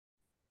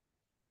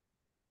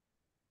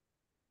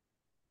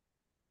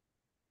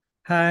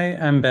Hi,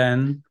 I'm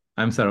Ben,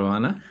 I'm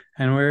Saravana.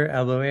 and we're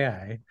Elbo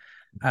AI.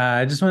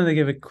 I just wanted to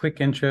give a quick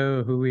intro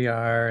of who we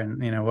are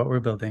and what we're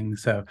building.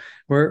 So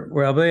we're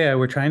Elbo AI.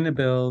 We're trying to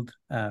build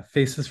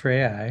faces for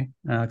AI,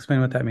 and I'll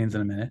explain what that means in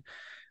a minute.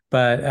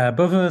 But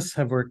both of us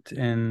have worked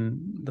in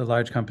the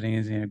large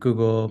companies,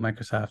 Google,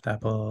 Microsoft,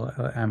 Apple,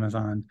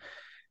 Amazon,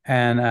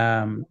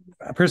 and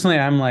personally,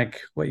 I'm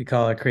like what you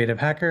call a creative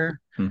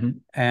hacker, Hmm.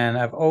 and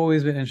I've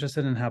always been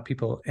interested in how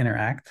people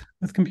interact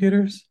with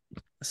computers.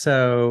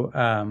 So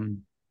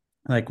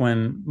like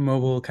when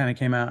mobile kind of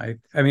came out,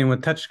 I mean,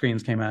 when touch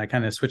screens came out, I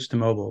kind of switched to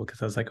mobile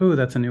because I was like, oh,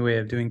 that's a new way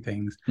of doing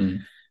things. Mm.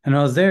 And when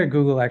I was there,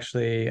 Google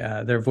actually,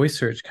 their voice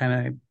search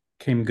kind of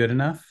came good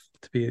enough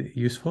to be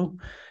useful.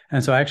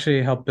 And so I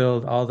actually helped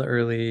build all the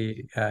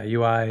early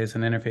UIs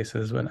and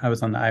interfaces when I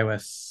was on the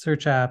iOS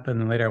search app. And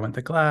then later I went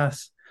to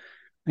Glass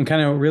and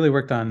kind of really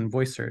worked on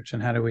voice search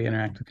and how do we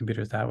interact with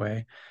computers that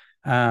way.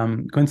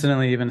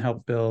 Coincidentally, even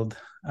helped build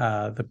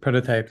the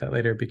prototype that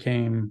later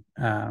became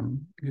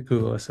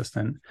Google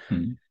Assistant.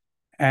 Mm.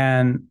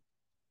 And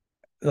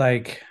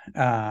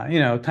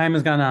time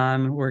has gone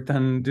on, worked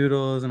on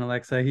Doodles and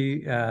Alexa.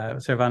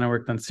 Servana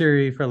worked on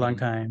Siri for a long Mm.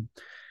 time.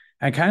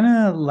 And kind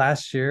of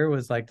last year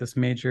was like this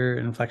major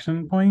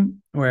inflection point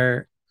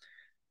where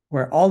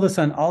all of a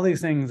sudden all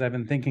these things I've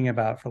been thinking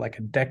about for like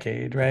a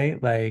decade, right?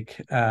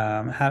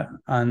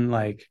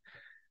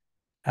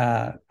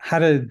 How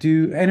to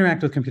do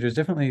interact with computers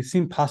differently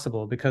seemed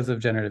possible because of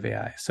generative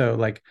AI. So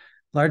like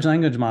large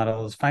language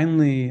models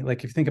finally,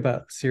 like if you think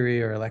about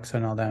Siri or Alexa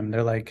and all them,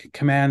 they're like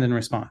command and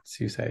response.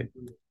 You say,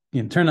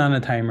 turn on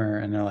a timer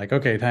and they're like,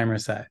 okay, timer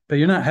set. But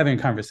you're not having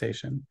a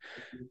conversation.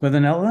 With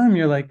an LLM,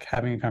 you're like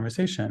having a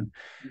conversation.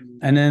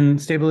 And then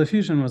Stable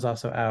Diffusion was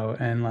also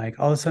out, and like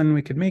all of a sudden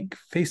we could make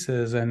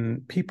faces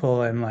and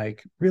people and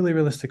like really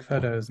realistic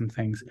photos and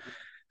things.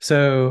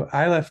 So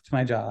I left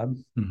my job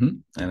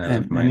And I left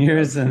and my job.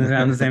 yours and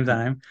around the same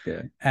time.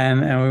 Yeah. And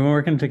we've been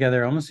working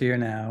together almost a year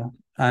now.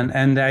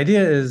 And the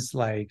idea is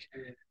like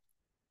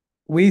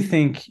we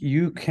think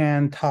you're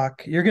going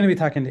to be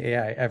talking to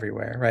AI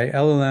everywhere, right?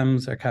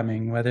 LLMs are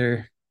coming,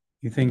 whether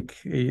you think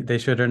they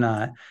should or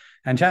not.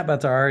 And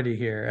chatbots are already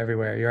here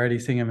everywhere. You're already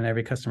seeing them in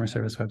every customer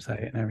service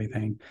website and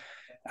everything.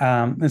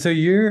 And so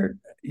you're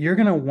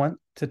going to want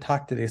to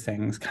talk to these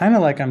things, kind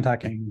of like I'm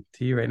talking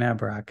to you right now,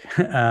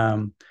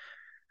 Barack.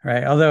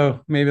 Right?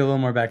 Although maybe a little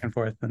more back and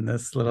forth than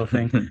this little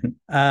thing.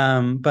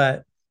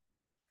 But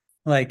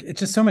like it's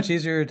just so much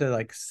easier to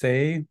like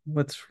say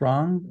what's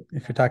wrong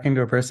if you're talking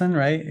to a person,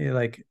 right?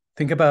 Like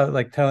think about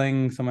like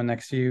telling someone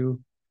next to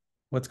you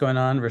what's going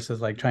on versus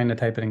like trying to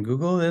type it in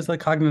Google. There's like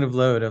cognitive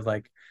load of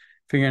like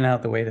figuring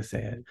out the way to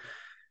say it.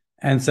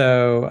 And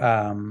so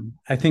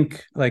I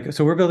think like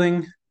so we're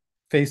building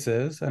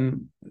faces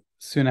and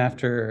soon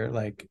after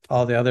like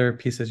all the other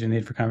pieces you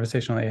need for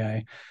conversational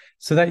AI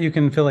so that you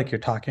can feel like you're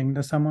talking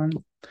to someone.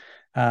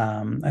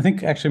 I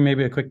think actually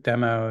maybe a quick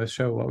demo to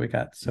show what we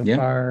got so Yeah.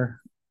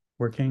 far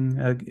working.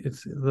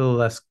 It's a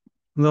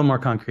little more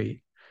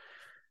concrete.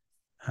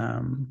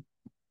 Um,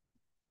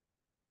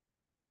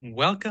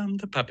 Welcome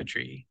to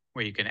Puppetry,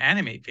 where you can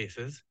animate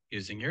faces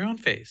using your own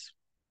face.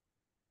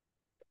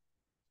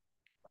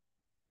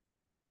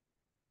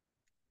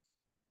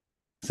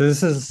 So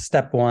this is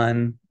step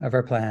one of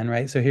our plan,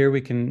 right? So here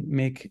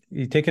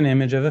you take an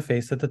image of a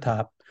face at the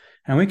top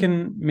and we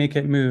can make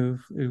it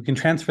move. We can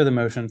transfer the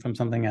motion from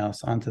something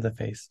else onto the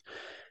face.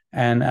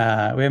 And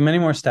we have many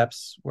more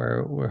steps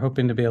where we're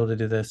hoping to be able to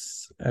do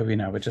this,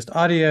 with just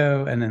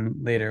audio and then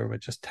later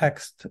with just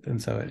text. And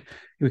so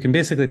we can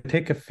basically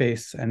take a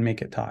face and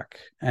make it talk.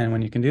 And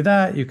when you can do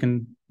that, you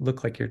can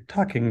look like you're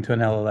talking to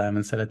an LLM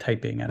instead of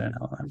typing at an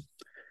LLM.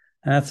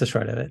 And that's the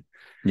short of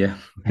Yeah.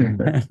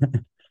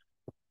 it.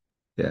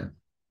 Yeah.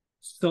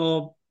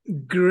 So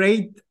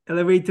great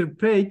elevator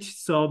pitch.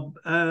 So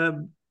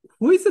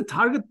who is the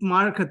target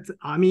market?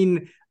 I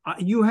mean,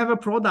 you have a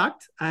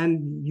product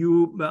and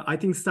you, I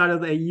think,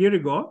 started a year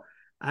ago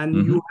and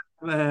Hmm. you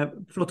have a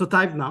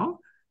prototype now.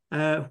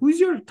 Who is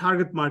your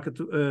target market?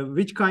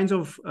 Which kinds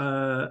of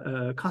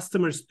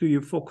customers do you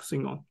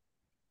focusing on?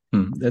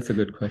 That's a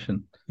good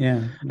question.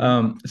 Yeah.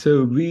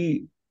 So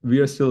we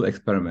are still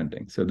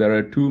experimenting. So there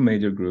are two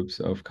major groups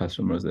of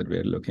customers that we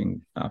are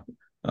looking up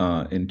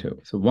into.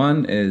 So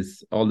one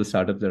is all the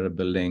startups that are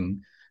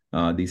building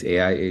these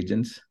AI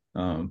agents,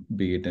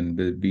 be it in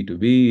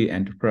B2B,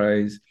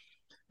 enterprise,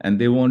 and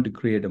they want to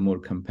create a more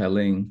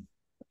compelling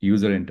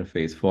user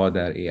interface for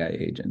their AI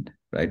agent,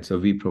 right? So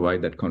we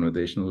provide that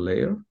conversational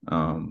layer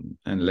and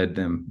let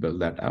them build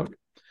that out.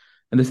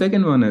 And the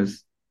second one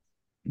is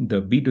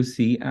the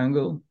B2C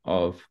angle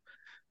of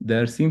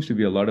there seems to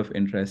be a lot of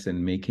interest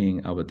in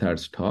making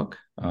avatars talk.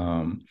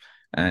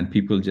 And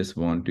people just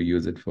want to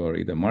use it for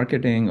either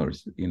marketing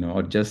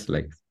or just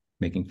like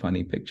making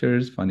funny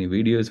pictures, funny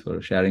videos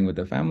for sharing with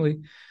the family.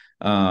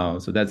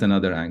 So that's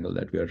another angle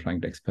that we are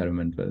trying to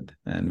experiment with.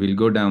 And we'll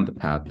go down the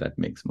path that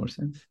makes more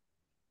sense.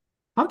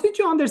 How did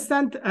you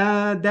understand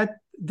that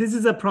this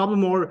is a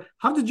problem, or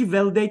how did you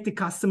validate the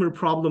customer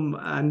problem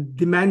and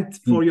demand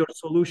Hmm. for your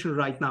solution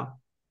right now?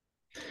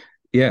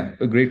 Yeah,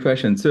 a great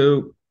question.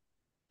 So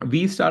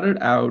we started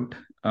out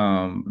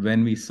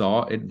when we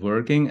saw it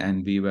working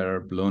and we were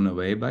blown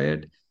away by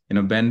it.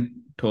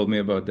 Ben told me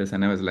about this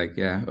and I was like,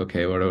 yeah,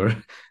 okay, whatever.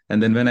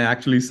 And then when I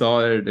actually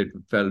saw it, it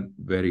felt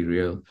very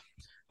real.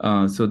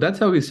 So that's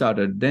how we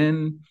started.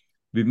 Then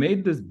we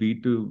made this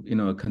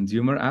B2, a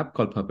consumer app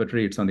called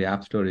Puppetry. It's on the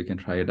App Store. You can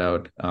try it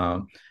out.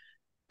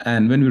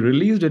 And when we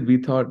released it, we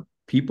thought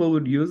people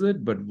would use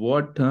it. But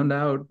what turned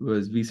out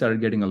was we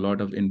started getting a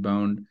lot of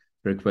inbound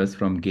requests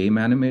from game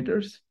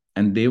animators,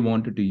 and they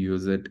wanted to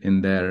use it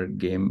in their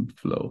game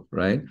flow,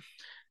 right?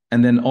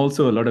 And then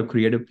also a lot of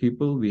creative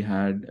people. We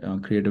had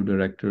creative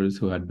directors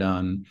who had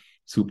done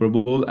Super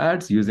Bowl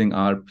ads using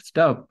our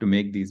stuff to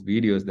make these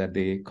videos that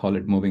they call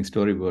it moving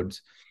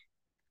storyboards.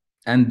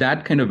 And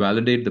that kind of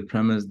validate the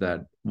premise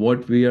that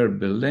what we are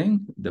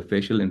building, the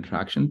facial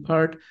interaction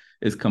part,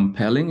 is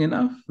compelling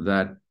enough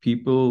that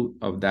people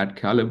of that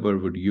caliber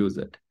would use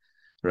it,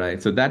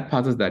 right? So that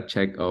passes that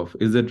check of,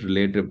 is it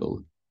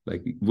relatable?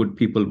 Like, would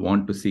people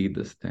want to see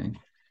this thing?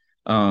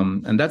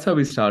 And that's how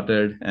we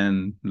started,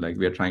 and like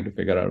we are trying to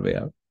figure our way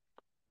out.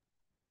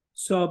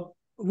 So,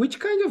 which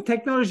kind of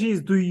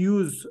technologies do you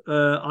use?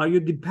 Are you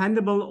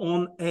dependable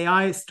on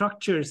AI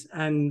structures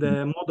and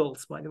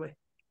models, by the way?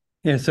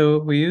 Yeah, so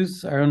we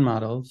use our own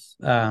models,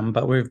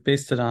 but we've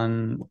based it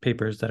on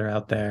papers that are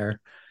out there.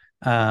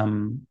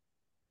 Um,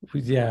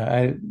 yeah,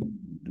 I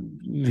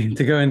need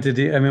to go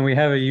into I mean, we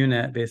have a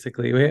unit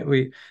basically.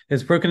 We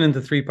it's broken into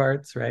three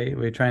parts, right?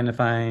 We're trying to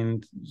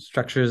find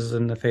structures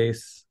in the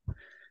face,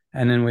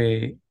 and then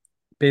we,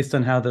 based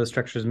on how those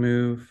structures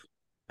move,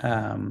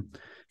 um,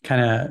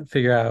 kind of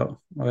figure out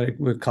what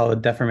we call a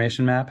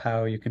deformation map,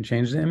 how you can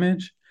change the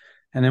image.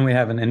 And then we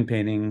have an in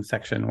painting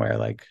section where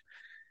like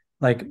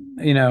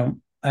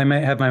I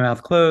might have my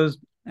mouth closed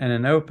and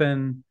then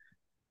open,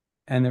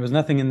 and there was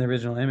nothing in the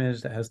original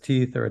image that has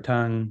teeth or a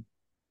tongue.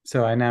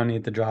 So I now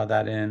need to draw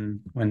that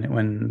in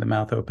when the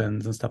mouth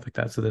opens and stuff like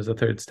that. So there's a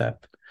third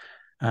step.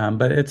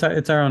 But it's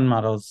our own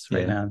models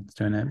right Yeah. now. It's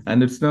doing it.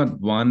 And it's not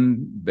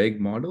one big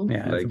model,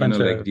 Yeah, it's a like, bunch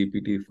like of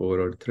GPT-4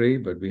 or 3,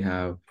 but we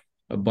have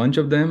a bunch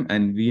of them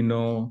and we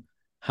know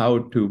how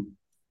to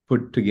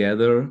put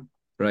together,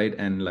 right?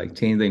 And like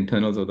change the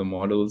internals of the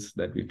models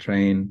that we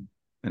train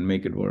and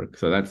make it work.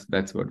 So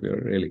that's what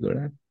we're really good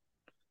at.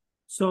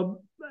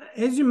 So,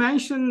 as you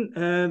mentioned,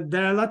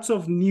 there are lots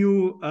of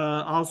new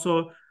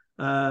also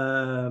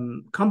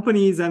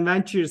companies and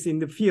ventures in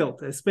the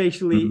field,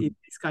 especially Mhm. in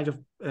this kind of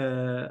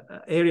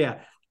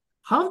area.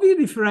 How do you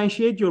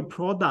differentiate your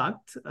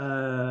product?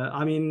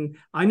 I mean,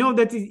 I know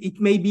that it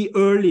may be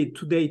early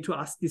today to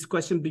ask this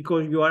question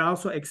because you are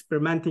also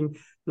experimenting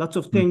lots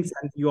of Mhm. things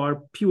and you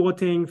are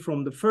pivoting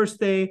from the first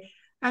day.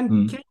 And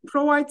can Mhm. you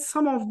provide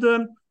some of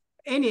the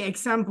any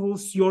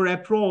examples your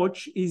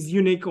approach is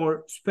unique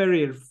or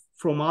superior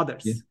from Yeah.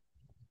 others?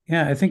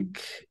 Yeah, I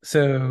think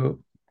so.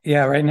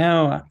 Yeah, right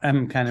now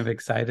I'm kind of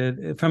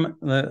excited from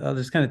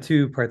there's kind of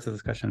two parts of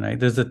this question, right?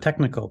 There's the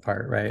technical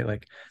part, right?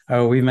 Like,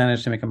 oh, we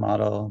managed to make a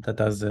model that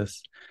does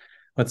this.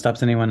 What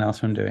stops anyone else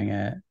from doing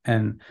it?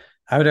 And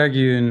I would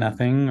argue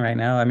nothing right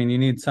now. I mean, you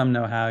need some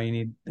know-how. You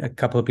need a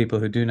couple of people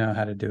who do know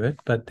how to do it,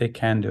 but they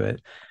can do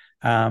it.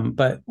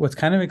 But what's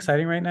kind of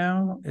exciting right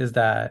now is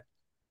that,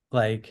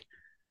 like,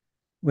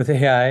 with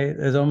AI,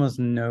 there's almost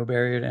no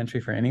barrier to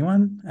entry for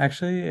anyone,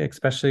 actually,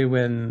 especially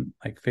when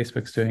like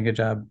Facebook's doing a good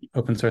job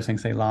open sourcing,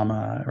 say,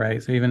 Llama,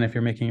 right? So even if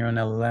you're making your own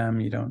LLM,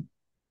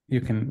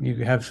 you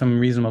have some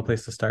reasonable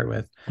place to start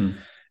with. Mhm.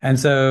 And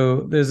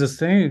so there's this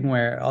thing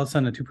where all of a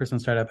sudden a two-person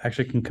startup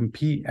actually can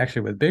compete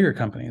actually with bigger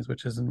companies,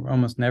 which is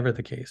almost never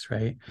the case,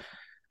 right?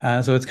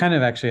 So it's kind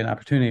of actually an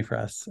opportunity for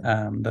us,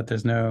 that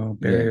there's no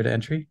Yeah. barrier to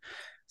entry.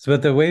 So,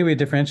 but the way we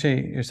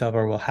differentiate yourself,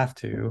 or we'll have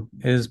to,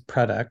 is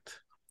product.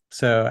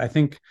 So I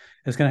think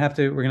we're gonna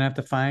have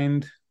to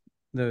find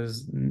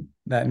those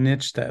that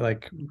niche that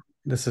like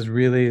this is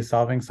really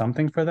solving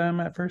something for them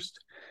at first,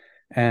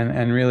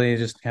 and really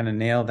just kind of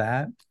nail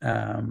that.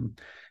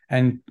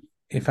 And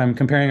if I'm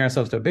comparing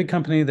ourselves to a big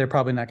company, they're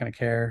probably not going to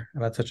care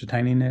about such a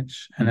tiny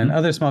niche. And then Mhm.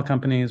 other small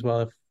companies,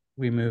 well, if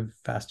we move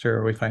faster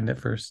or we find it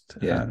first,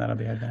 Yeah. that'll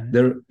be our advantage.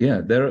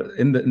 There are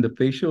in the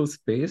facial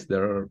space,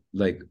 there are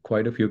like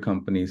quite a few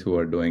companies who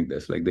are doing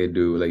this. Like they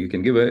do, like you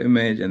can give an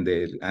image and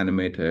they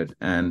animate it.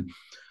 And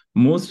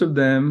most of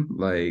them,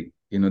 like,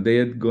 they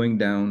are going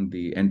down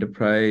the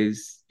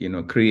enterprise,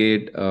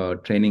 create a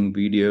training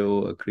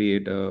video, or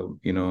create a,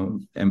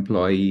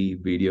 employee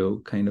video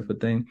kind of a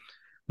thing.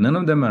 None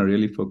of them are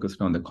really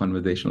focused on the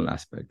conversational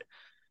aspect,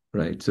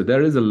 right? So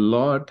there is a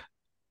lot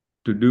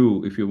to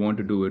do if you want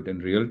to do it in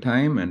real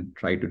time and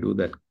try to do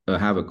that,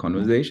 have a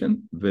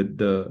conversation with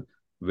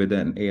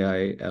an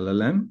AI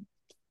LLM,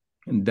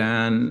 and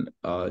then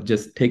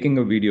just taking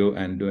a video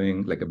and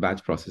doing like a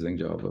batch processing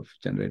job of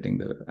generating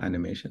the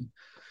animation.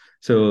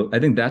 So I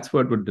think that's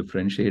what would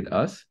differentiate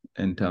us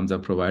in terms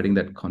of providing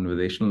that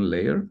conversational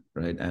layer,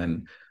 right?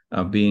 And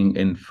being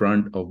in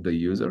front of the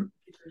user.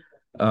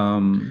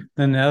 Then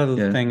the other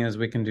Yeah. thing is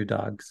we can do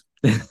dogs,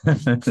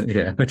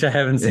 Yeah. which I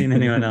haven't seen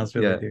anyone else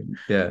really Yeah. do.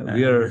 Yeah.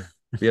 We Uh, are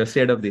we are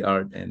state of the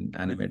art in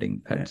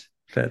animating Yeah, pets.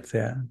 pets,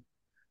 yeah.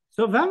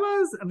 So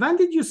when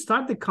did you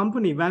start the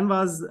company? When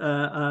was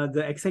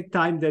the exact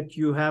time that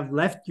you have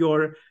left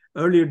your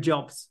earlier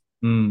jobs?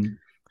 Mm.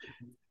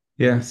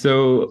 Yeah,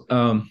 so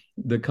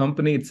the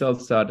company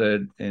itself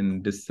started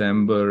in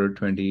December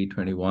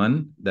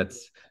 2021. That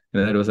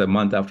was a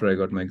month after I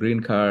got my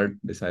green card,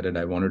 decided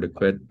I wanted to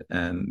quit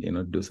and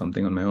do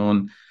something on my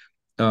own.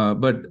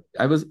 But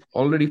I was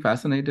already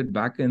fascinated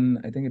back in,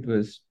 I think it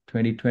was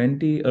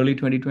 2020, early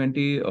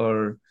 2020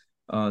 or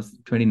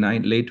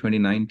 29, late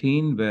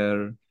 2019,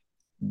 where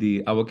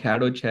the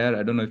avocado chair,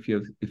 I don't know if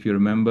you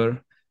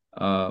remember,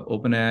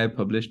 OpenAI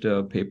published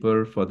a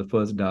paper for the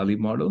first DALI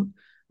model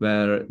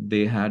where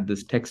they had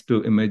this text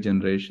to image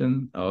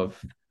generation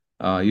of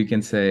you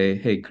can say,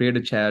 hey, create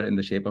a chair in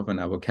the shape of an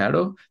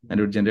avocado, and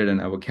it would generate an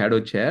avocado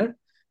chair.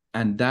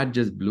 And that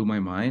just blew my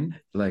mind.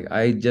 Like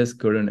I just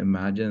couldn't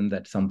imagine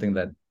that something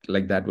that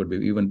like that would be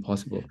even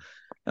possible.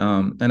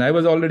 And I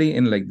was already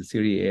in like the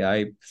Siri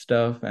AI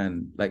stuff,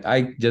 and like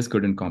I just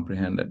couldn't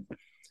comprehend it.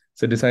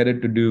 So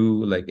decided to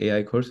do like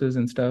AI courses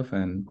and stuff.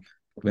 And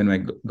when I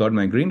got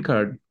my green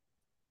card,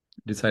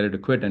 decided to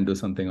quit and do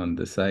something on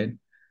this side.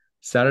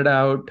 Started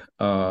out,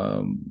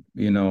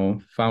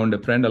 found a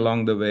friend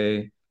along the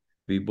way.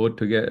 We both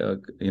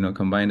together,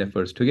 combined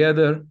efforts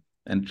together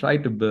and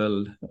tried to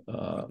build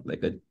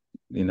like a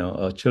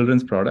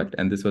children's product.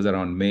 And this was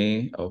around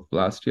May of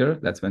last year.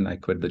 That's when I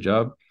quit the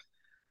job.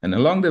 And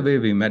along the way,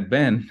 we met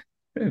Ben,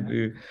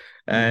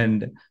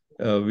 and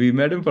we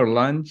met him for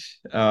lunch,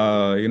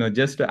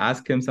 just to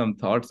ask him some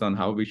thoughts on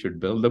how we should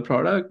build the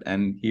product.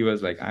 And he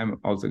was like, "I'm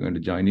also going to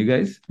join you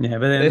guys." Yeah,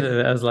 but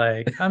then I was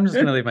like, I'm just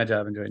gonna leave my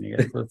job and join you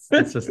guys.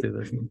 Let's just do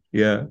this.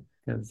 Yeah.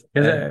 Because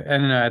Uh, I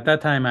don't know, at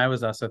that time I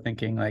was also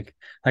thinking like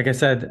I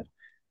said,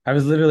 I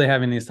was literally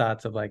having these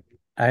thoughts of like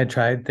I had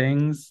tried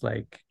things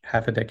like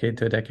half a decade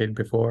to a decade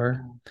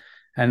before,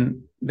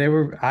 and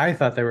I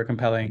thought they were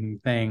compelling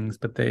things,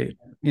 but they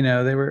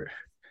were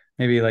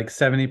maybe like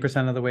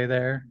 70% of the way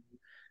there.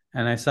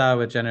 And I saw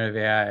with generative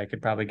AI, I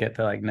could probably get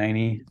to like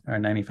 90 or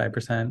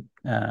 95%.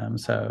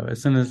 So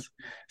it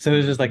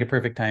was just like a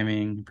perfect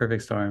timing,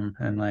 perfect storm.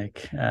 And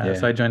so yeah.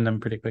 I joined them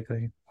pretty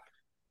quickly.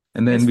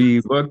 And then As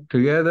we worked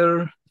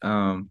together,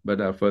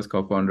 but our first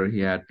co-founder, he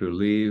had to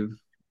leave.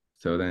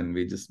 So then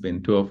we just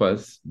been two of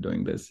us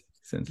doing this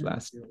since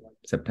last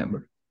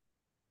September.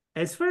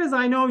 as far as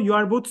I know, you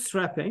are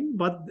bootstrapping,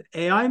 but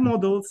AI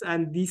models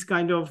and these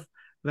kind of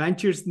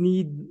ventures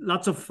need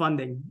lots of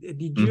funding.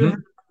 Did you have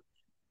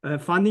Mm-hmm.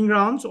 funding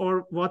rounds,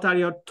 or what are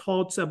your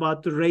thoughts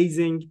about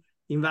raising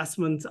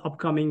investment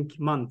upcoming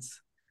months?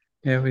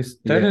 Yeah, we Yeah.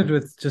 started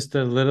with just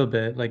a little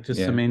bit, like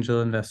just Yeah. some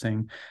angel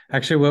investing.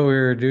 Actually, what we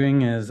were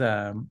doing is,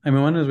 I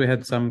mean, one is we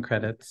had some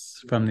credits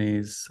from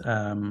these,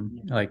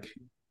 like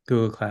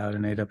Google Cloud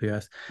and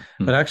AWS.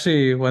 But Mm.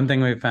 actually, one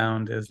thing we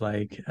found is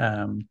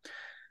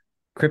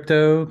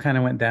crypto kind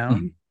of went Mm.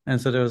 down. And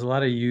so there was a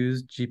lot of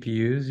used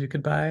GPUs you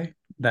could buy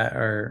that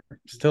are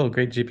still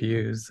great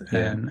GPUs.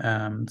 Yeah.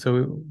 And so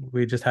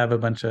we just have a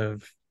bunch of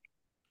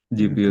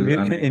GPUs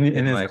running in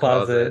in his my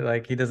closet. closet.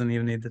 Like he doesn't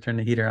even need to turn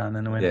the heater on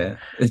in the winter.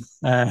 Yeah.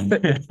 Uh,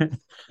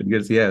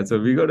 Because yeah, so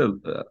we got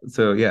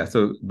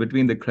so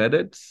between the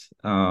credits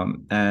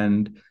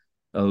and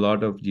a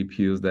lot of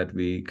GPUs that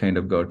we kind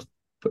of got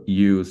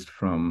used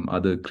from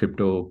other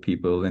crypto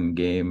people and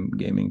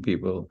gaming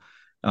people,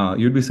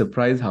 you'd be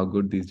surprised how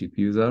good these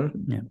GPUs are.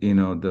 yeah.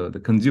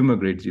 The consumer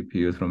grade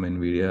GPUs from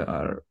NVIDIA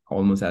are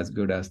almost as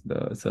good as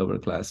the server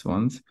class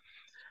ones.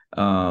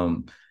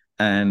 Um,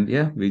 and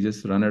yeah, we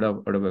just run it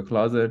out of a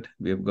closet.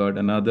 We've got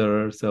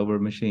another server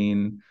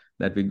machine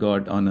that we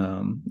got on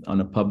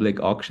a public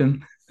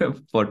auction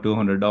for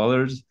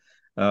 $200.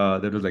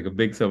 That was like a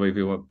big server. If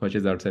you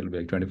purchase outside, it'll be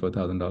like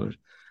 $24,000.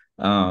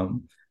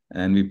 Um,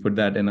 and we put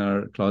that in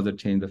our closet,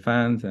 change the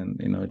fans, and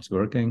it's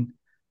working.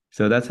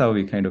 So that's how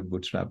we kind of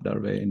bootstrapped our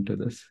way into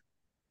this.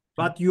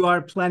 But you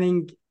are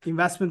planning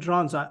investment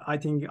rounds, I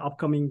think,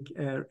 upcoming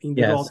in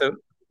the Yeah. road. So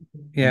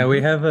yeah, we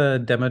Mhm. have a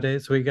demo day.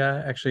 So we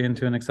got actually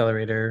into an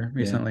accelerator Yeah,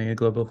 recently, a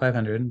Global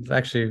 500. It's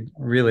actually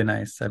really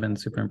nice. I've been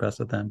super impressed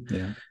with them.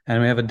 yeah,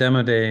 And we have a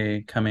demo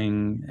day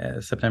coming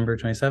September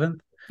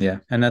 27th. yeah.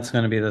 And that's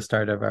going to be the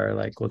start of our,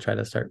 we'll try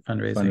to start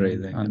fundraising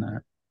Fundraising on and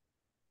that.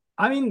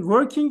 I mean,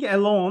 working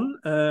alone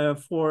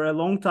for a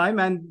long time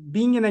and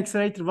being an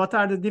accelerator, what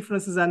are the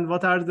differences and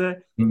what are the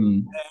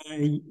Mhm.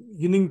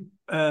 unique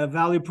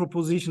value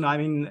proposition? I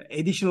mean,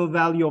 additional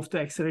value of the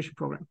acceleration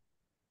program.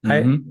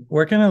 I Mhm.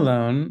 working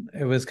alone,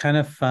 it was kind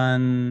of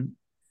fun,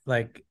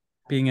 like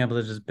being able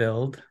to just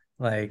build.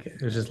 Like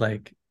it was just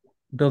like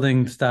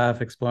building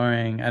stuff,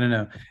 exploring. I don't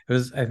know.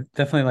 I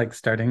definitely like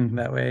starting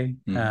that way.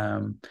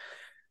 Mhm.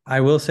 I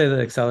will say that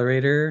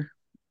accelerator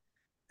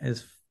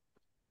is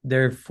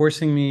they're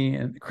forcing me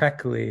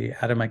correctly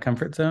out of my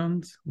comfort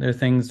zones. There are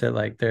things that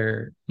like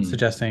they're Mm.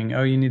 suggesting,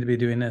 oh, you need to be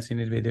doing this, you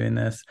need to be doing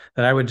this,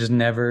 that I would just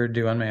never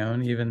do on my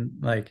own, even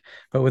like,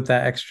 but with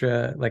that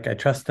extra, like I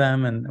trust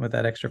them, and with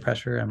that extra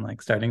pressure, I'm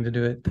like starting to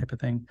do it type of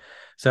thing.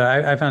 So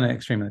I found it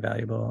extremely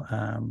valuable.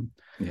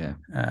 Yeah.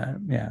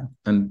 Yeah.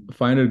 And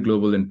Finder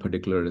Global in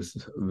particular is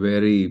a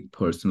very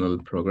personal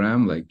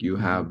program. Like you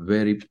have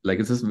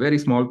it's a very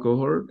small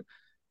cohort,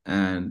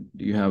 and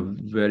you have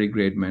very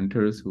great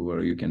mentors who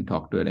are you can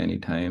talk to at any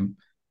time.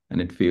 And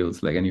it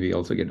feels like, and we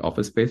also get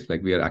office space.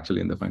 Like we are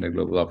actually in the Finder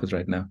Global office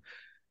right now.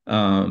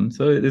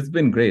 So it's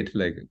been great.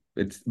 Like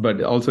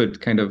but also it's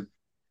kind of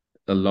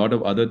a lot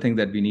of other things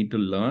that we need to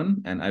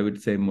learn. And I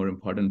would say more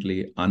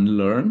importantly,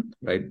 unlearn,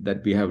 right?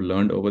 That we have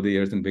learned over the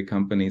years in big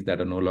companies that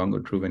are no longer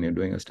true when you're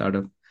doing a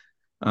startup.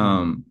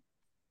 Um,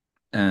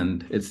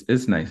 and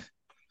it's nice.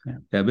 Yeah.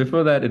 Yeah,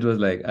 before that it was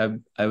like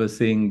I was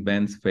seeing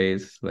Ben's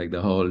face like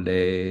the whole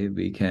day,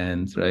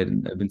 weekends, right?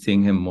 I've been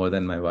seeing him more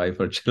than my wife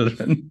or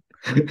children.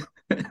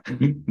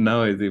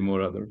 Now I see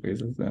more other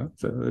faces now,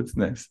 so it's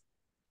nice.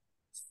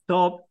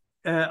 So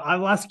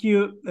I'll ask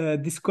you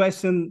this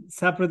question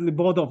separately,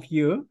 both of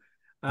you.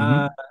 Uh,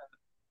 Mm-hmm.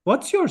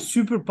 what's your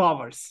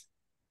superpowers?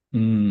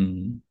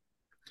 Mm.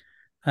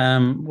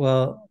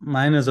 Well,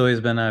 mine has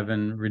always been I've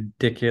been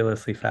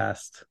ridiculously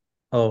fast,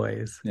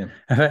 always. Yeah.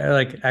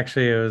 Like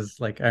actually it was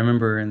like I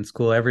remember in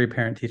school every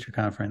parent teacher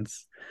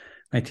conference,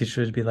 my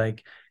teacher would be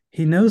like,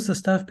 he knows the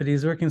stuff, but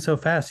he's working so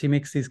fast, he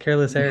makes these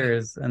careless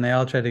errors, and they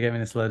all tried to get me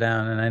to slow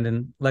down, and I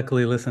didn't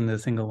luckily listen to a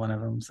single one of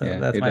them. So Yeah,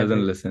 that's he my doesn't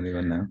big listen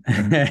even now.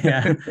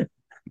 yeah.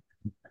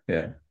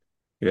 Yeah.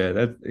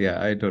 Yeah,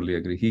 I totally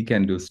agree. He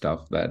can do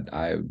stuff that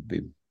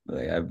I'm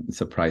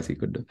surprised he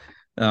could do.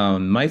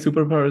 My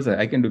superpowers,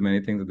 I can do many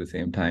things at the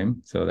same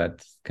time, so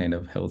that kind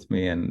of helps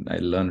me, and I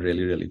learn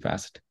really, really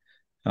fast.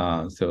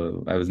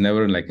 So I was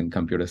never like in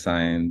computer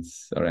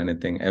science or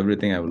anything.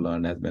 Everything I've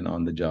learned has been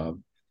on the job,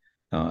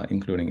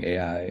 including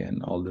AI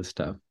and all this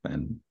stuff,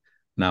 and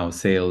now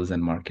sales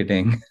and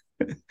marketing.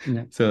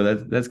 Yeah. So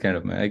that's kind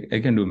of I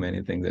can do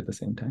many things at the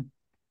same time.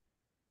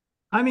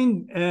 I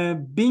mean,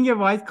 being a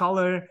white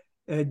collar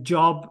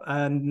job,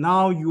 and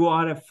now you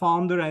are a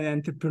founder and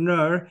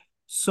entrepreneur.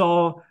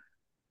 So,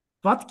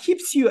 what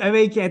keeps you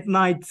awake at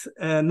night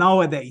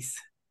nowadays?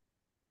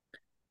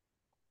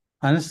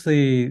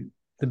 Honestly,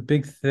 the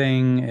big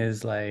thing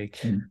is like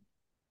Mm,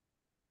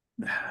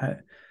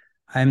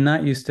 I'm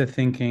not used to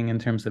thinking in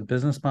terms of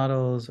business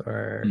models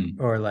mm,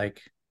 or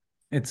like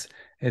it's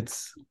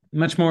it's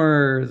much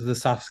more the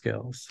soft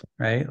skills,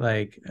 right?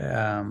 Like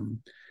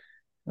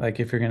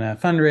if you're gonna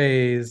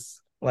fundraise,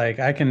 like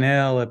I can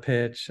nail a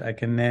pitch, I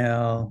can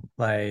nail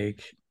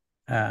like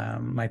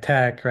my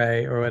tech,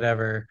 right, or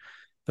whatever.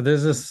 But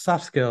there's this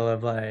soft skill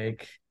of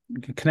like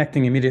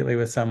connecting immediately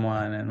with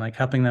someone and like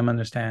helping them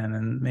understand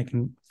and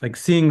making like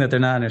seeing that they're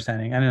not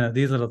understanding. I don't know,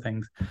 these little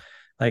things.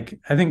 Like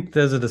I think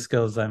those are the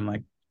skills I'm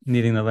like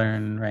needing to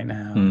learn right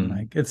now. And mm,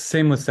 like it's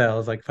same with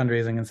sales, like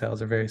fundraising and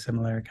sales are very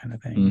similar kind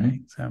of thing,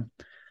 right? mm, So mm.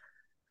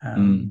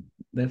 um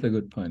That's a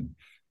good point.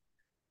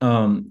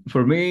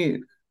 For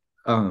me,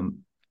 um,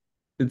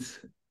 it's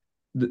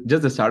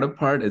just the startup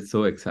part is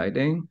so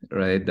exciting,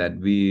 right? That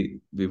we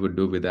would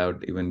do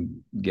without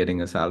even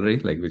getting a salary,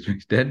 like which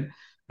we did,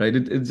 right?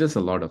 It's just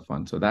a lot of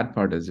fun. So that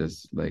part is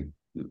just like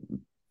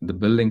the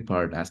building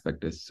part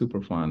aspect is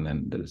super fun,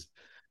 and there's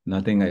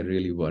nothing I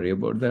really worry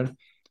about there.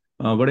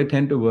 What I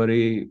tend to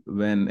worry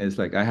when is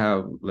like I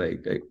have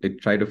like I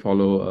try to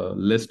follow a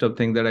list of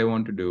things that I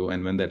want to do,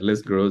 and when that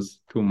list grows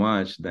too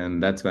much, then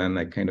that's when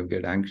I kind of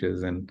get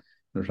anxious and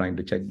trying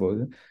to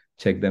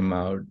check them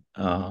out.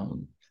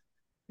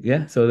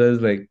 Yeah, so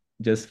there's like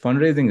just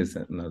fundraising is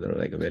another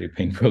like a very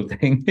painful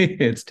thing.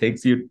 It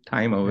takes you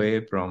time yeah.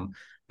 away from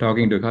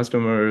talking to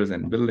customers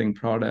and building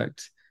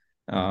products.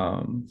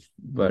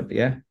 But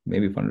yeah,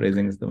 maybe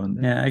fundraising is the one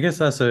there. Yeah, I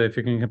guess also if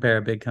you can compare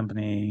a big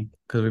company,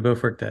 because we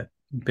both worked at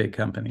big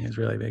companies,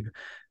 really big.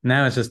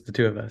 Now it's just the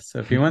two of us. So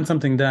if you want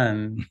something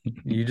done,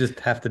 you just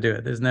have to do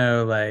it. There's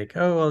no like,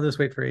 oh, I'll just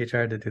wait for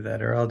HR to do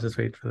that, or I'll just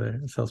wait for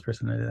the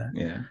salesperson to do that.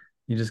 Yeah.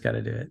 You just got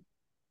to do it.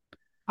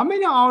 How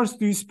many hours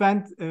do you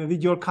spend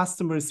with your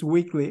customers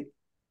weekly?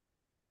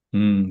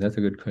 That's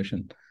a good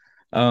question.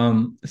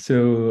 So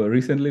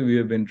recently we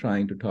have been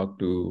trying to talk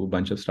to a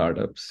bunch of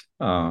startups.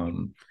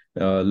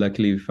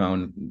 Luckily, we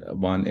found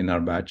one in our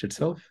batch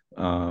itself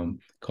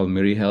called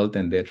Miri Health,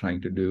 and they're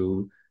trying to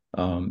do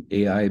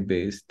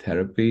AI-based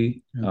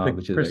therapy, Like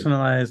which is like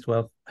personalized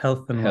wealth,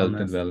 health and health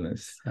and wellness.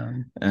 wellness.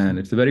 So And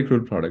it's a very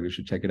cool product. You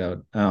should check it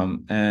out.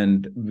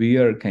 And we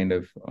are kind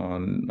of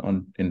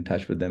on in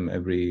touch with them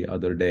every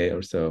other day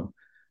or so,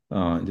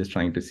 just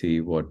trying to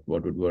see what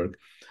would work.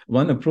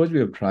 One approach we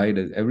have tried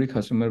is every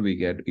customer we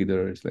get,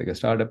 either it's like a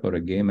startup or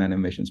a game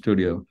animation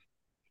studio,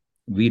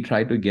 we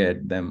try to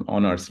get them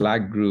on our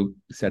Slack group,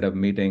 set up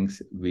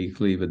meetings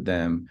weekly with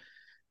them,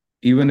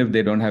 even if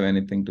they don't have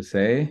anything to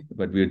say,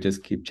 but we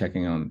just keep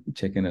checking in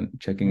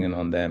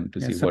on them to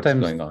yeah, see what's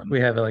sometimes going on. we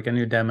have like a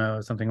new demo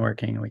of something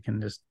working, and we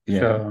can just show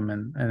Yeah. them,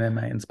 and it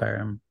might inspire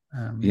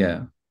them.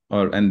 Yeah.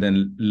 and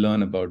then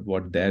learn about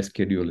what their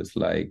schedule is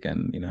like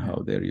and Yeah.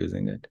 how they're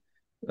using it.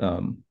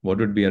 What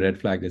would be a red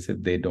flag is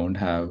if they don't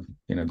have,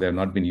 they've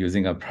not been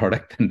using our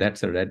product, and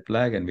that's a red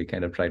flag, and we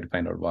kind of try to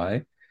find out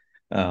why.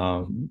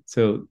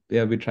 So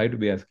yeah, we try to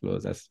be as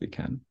close as we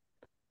can.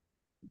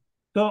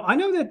 So I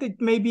know that it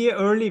may be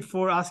early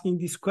for asking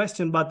this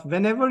question, but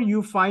whenever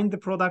you find the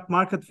product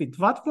market fit,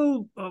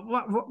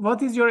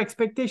 what is your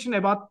expectation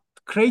about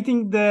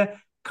creating the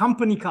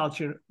company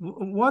culture?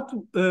 What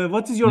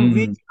is your Mm.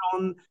 vision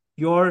on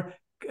your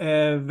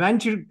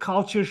venture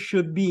culture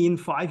should be in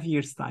 5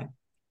 years' time?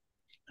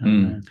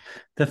 Mm.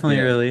 Definitely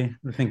Yeah. early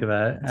to think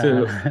about it. So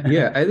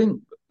yeah, I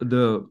think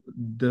the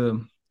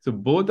so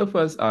both of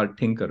us are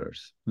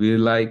tinkerers. We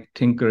like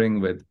tinkering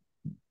with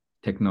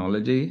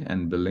technology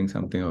and building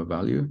something of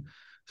value.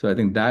 So I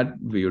think that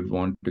we would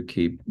want to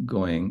keep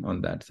going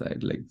on that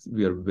side. Like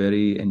we are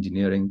very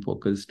engineering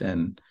focused,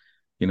 and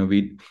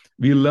we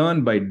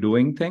learn by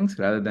doing things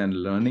rather than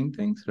learning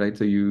things, right?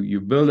 So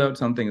you build out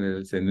something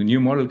that say the new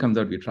model comes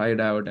out, we try it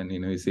out, and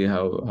you see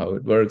how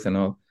it works and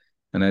all.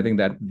 And I think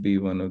that would be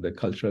one of the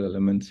cultural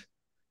elements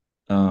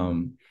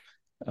um,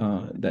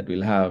 that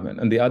we'll have.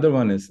 And the other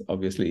one is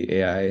obviously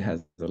AI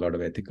has a lot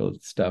of ethical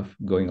stuff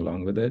going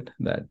along with it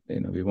that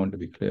we want to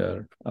be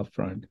clear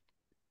upfront.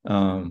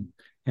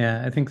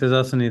 Yeah, I think there's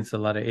also needs a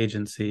lot of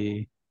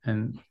agency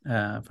and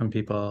from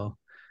people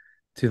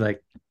to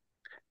like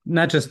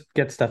not just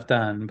get stuff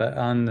done, but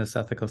on this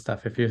ethical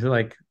stuff. If you're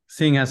like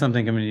seeing how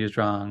something can be used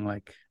wrong,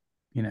 like,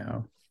 you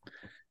know,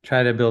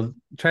 try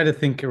to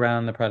think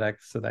around the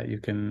product so that you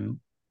can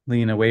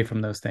lean away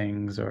from those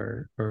things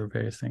or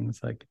various things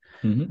like,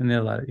 Mm-hmm. and there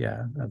are a lot,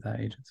 yeah, of that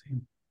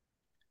agency.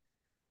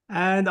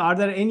 And are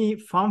there any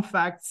fun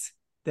facts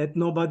that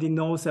nobody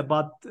knows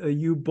about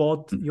you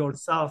both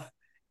yourself?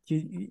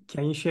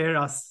 Can you share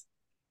us?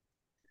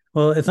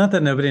 Well, it's not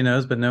that nobody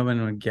knows, but no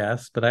one would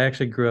guess. But I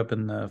actually grew up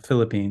in the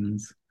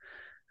Philippines.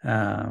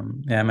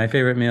 Yeah, my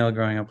favorite meal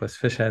growing up was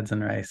fish heads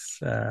and rice,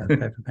 type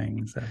of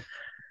thing. So,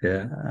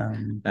 Yeah.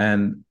 um,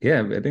 And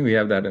yeah, I think we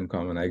have that in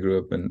common. I grew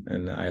up in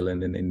an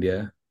island in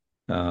India.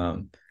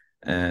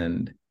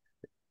 And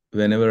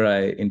whenever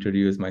I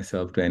introduce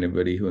myself to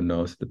anybody who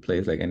knows the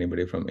place, like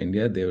anybody from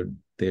India,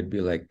 they'd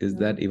be like, "Is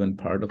that even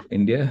part of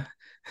India?"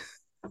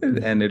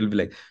 And it'll be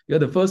like, "You're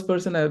the first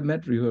person I've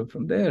met. You are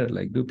from there.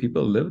 Like, do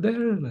people live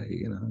there?" Like,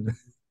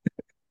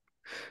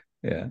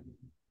 yeah.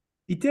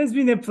 It has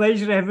been a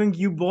pleasure having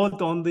you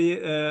both on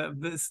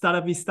the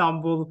Startup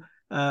Istanbul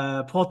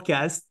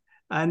podcast.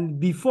 And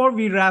before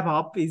we wrap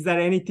up, is there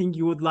anything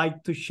you would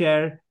like to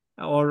share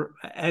or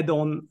add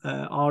on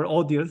our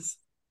audience?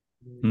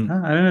 Hmm.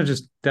 I don't know,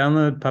 just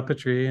download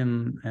Puppetry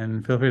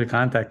and feel free to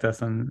contact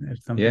us on if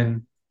Yeah.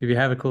 something if you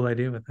have a cool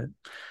idea with it.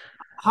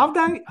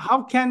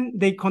 How can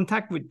they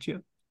contact with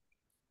you?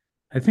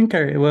 I think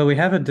we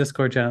have a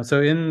Discord channel.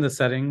 So in the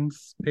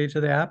settings page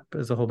of the app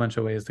is a whole bunch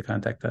of ways to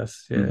contact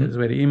us. Yeah, there's a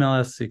Hmm. way to email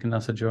us. You can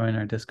also join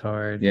our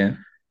Discord. Yeah.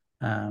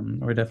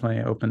 We're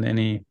definitely open to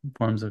any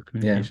forms of Yeah.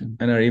 communication.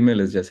 And our email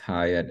is just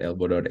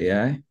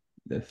hi@elbo.ai.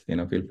 Just,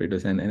 feel free to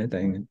send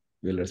anything.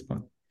 We'll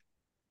respond.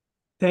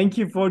 Thank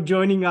you for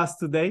joining us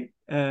today.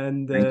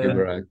 And Thank you,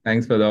 Barack.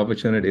 Thanks for the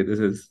opportunity. This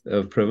is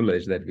a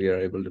privilege that we are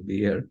able to be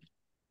here.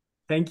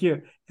 thank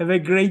you. Have a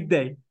great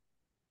day.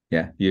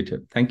 Yeah, you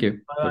too. Thank you.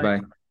 Bye.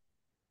 Bye-bye.